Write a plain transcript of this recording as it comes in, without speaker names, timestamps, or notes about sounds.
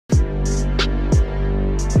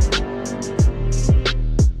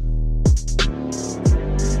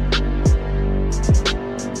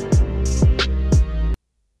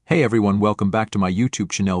Hey everyone, welcome back to my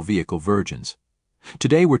YouTube channel Vehicle Virgins.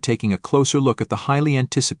 Today we're taking a closer look at the highly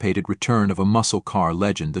anticipated return of a muscle car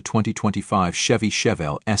legend, the 2025 Chevy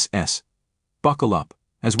Chevelle SS. Buckle up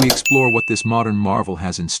as we explore what this modern marvel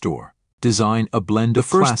has in store. Design, a blend of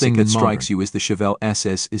classic and modern. The first thing that strikes you is the Chevelle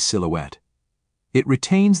SS's silhouette. It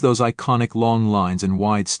retains those iconic long lines and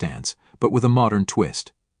wide stance, but with a modern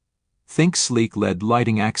twist. Think sleek LED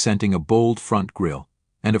lighting accenting a bold front grille,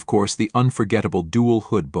 and of course the unforgettable dual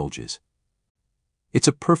hood bulges. It's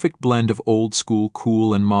a perfect blend of old-school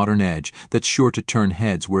cool and modern edge that's sure to turn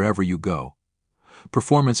heads wherever you go.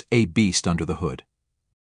 Performance a beast under the hood.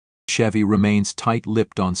 Chevy remains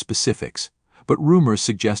tight-lipped on specifics, but rumors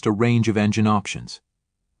suggest a range of engine options.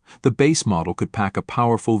 The base model could pack a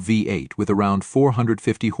powerful V8 with around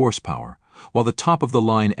 450 horsepower, while the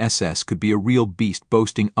top-of-the-line SS could be a real beast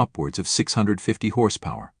boasting upwards of 650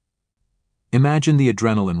 horsepower. Imagine the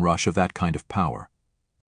adrenaline rush of that kind of power.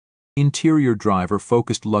 Interior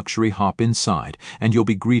driver-focused luxury, hop inside, and you'll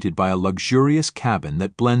be greeted by a luxurious cabin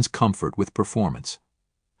that blends comfort with performance.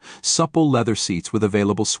 Supple leather seats with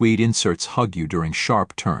available suede inserts hug you during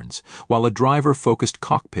sharp turns, while a driver-focused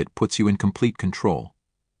cockpit puts you in complete control.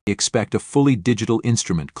 Expect a fully digital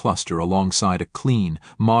instrument cluster alongside a clean,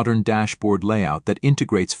 modern dashboard layout that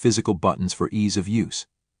integrates physical buttons for ease of use.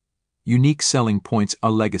 Unique selling points: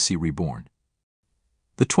 a legacy reborn.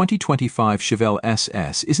 The 2025 Chevelle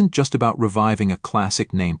SS isn't just about reviving a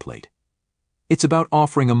classic nameplate. It's about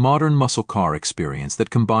offering a modern muscle car experience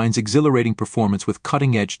that combines exhilarating performance with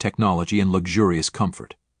cutting-edge technology and luxurious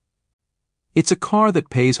comfort. It's a car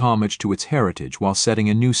that pays homage to its heritage while setting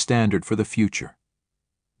a new standard for the future.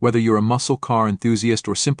 Whether you're a muscle car enthusiast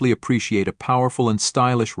or simply appreciate a powerful and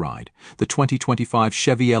stylish ride, the 2025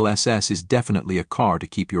 Chevelle SS is definitely a car to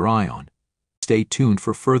keep your eye on. Stay tuned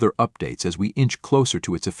for further updates as we inch closer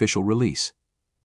to its official release.